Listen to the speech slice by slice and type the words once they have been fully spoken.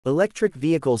Electric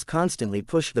vehicles constantly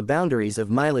push the boundaries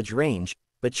of mileage range,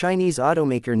 but Chinese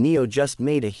automaker Nio just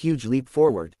made a huge leap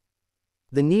forward.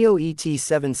 The Nio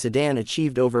ET7 sedan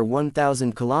achieved over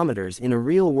 1,000 kilometers in a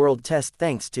real-world test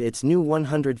thanks to its new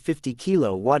 150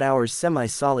 kWh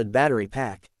semi-solid battery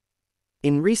pack.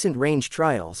 In recent range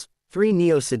trials, 3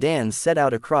 Nio sedans set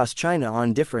out across China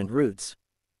on different routes.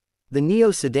 The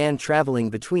Nio sedan traveling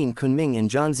between Kunming and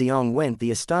Zhanjiang went the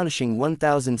astonishing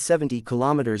 1,070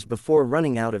 kilometers before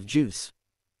running out of juice.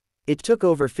 It took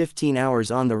over 15 hours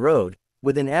on the road,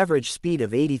 with an average speed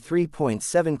of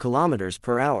 83.7 kilometers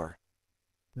per hour.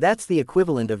 That's the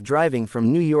equivalent of driving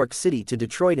from New York City to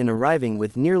Detroit and arriving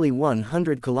with nearly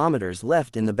 100 kilometers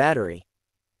left in the battery.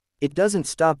 It doesn't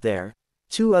stop there.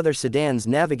 2 other sedans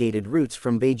navigated routes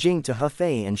from Beijing to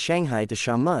Hefei and Shanghai to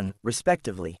Xiamen,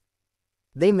 respectively.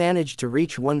 They managed to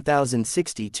reach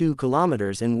 1,062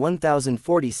 kilometers and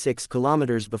 1,046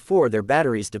 kilometers before their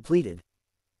batteries depleted.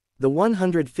 The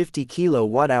 150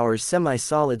 kWh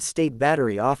semi-solid state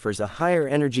battery offers a higher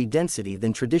energy density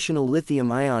than traditional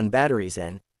lithium-ion batteries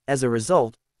and, as a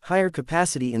result, higher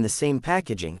capacity in the same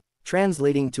packaging,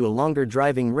 translating to a longer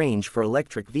driving range for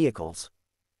electric vehicles.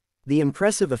 The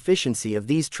impressive efficiency of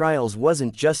these trials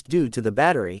wasn't just due to the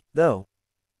battery, though.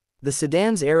 The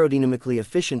sedan's aerodynamically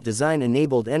efficient design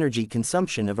enabled energy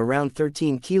consumption of around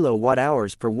 13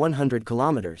 kWh per 100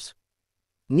 kilometers.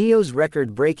 Nio's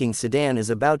record-breaking sedan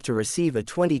is about to receive a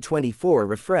 2024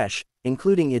 refresh,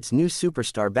 including its new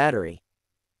Superstar battery.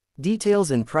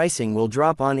 Details and pricing will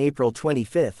drop on April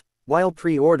 25, while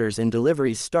pre-orders and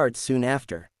deliveries start soon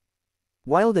after.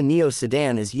 While the Nio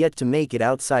sedan is yet to make it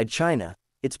outside China,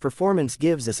 its performance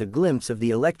gives us a glimpse of the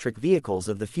electric vehicles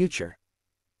of the future.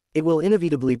 It will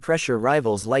inevitably pressure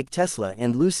rivals like Tesla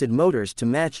and Lucid Motors to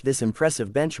match this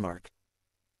impressive benchmark.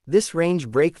 This range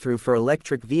breakthrough for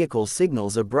electric vehicles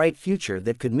signals a bright future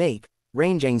that could make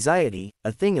range anxiety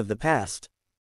a thing of the past.